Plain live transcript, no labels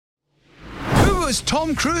was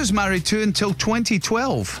Tom Cruise married to until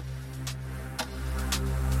 2012?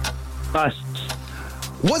 Pass.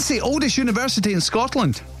 What's the oldest university in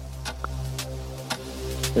Scotland?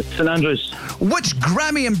 It's St Andrews. Which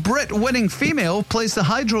Grammy and Brit winning female plays the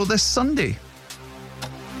hydro this Sunday?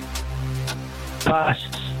 Pass.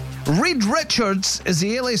 Reed Richards is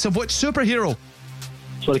the alias of which superhero?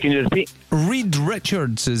 Sorry, can you repeat? Reed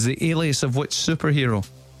Richards is the alias of which superhero?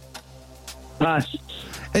 Pass.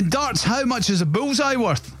 In darts, how much is a bullseye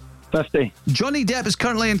worth? 50. Johnny Depp is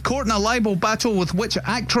currently in court in a libel battle with which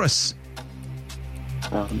actress?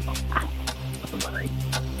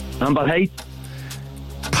 Amber Hyde.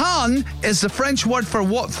 Pan is the French word for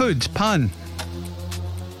what food? Pan.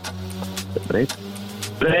 Bread.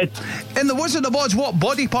 Bread. In The Wizard of Oz, what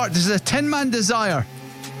body part does the Tin Man desire?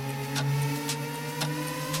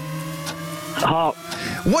 Heart.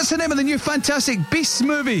 What's the name of the new Fantastic Beasts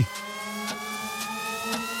movie?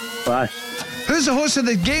 Pass. Who's the host of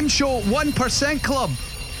the game show 1% Club?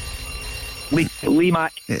 Lee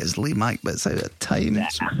Mack. It is Lee Mack, but it's out of time.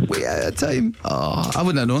 It's way out of time. Oh, I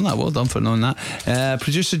wouldn't have known that. Well done for knowing that.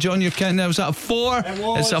 Producer John, you're counting now. Was that a 4?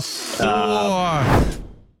 It's a 4.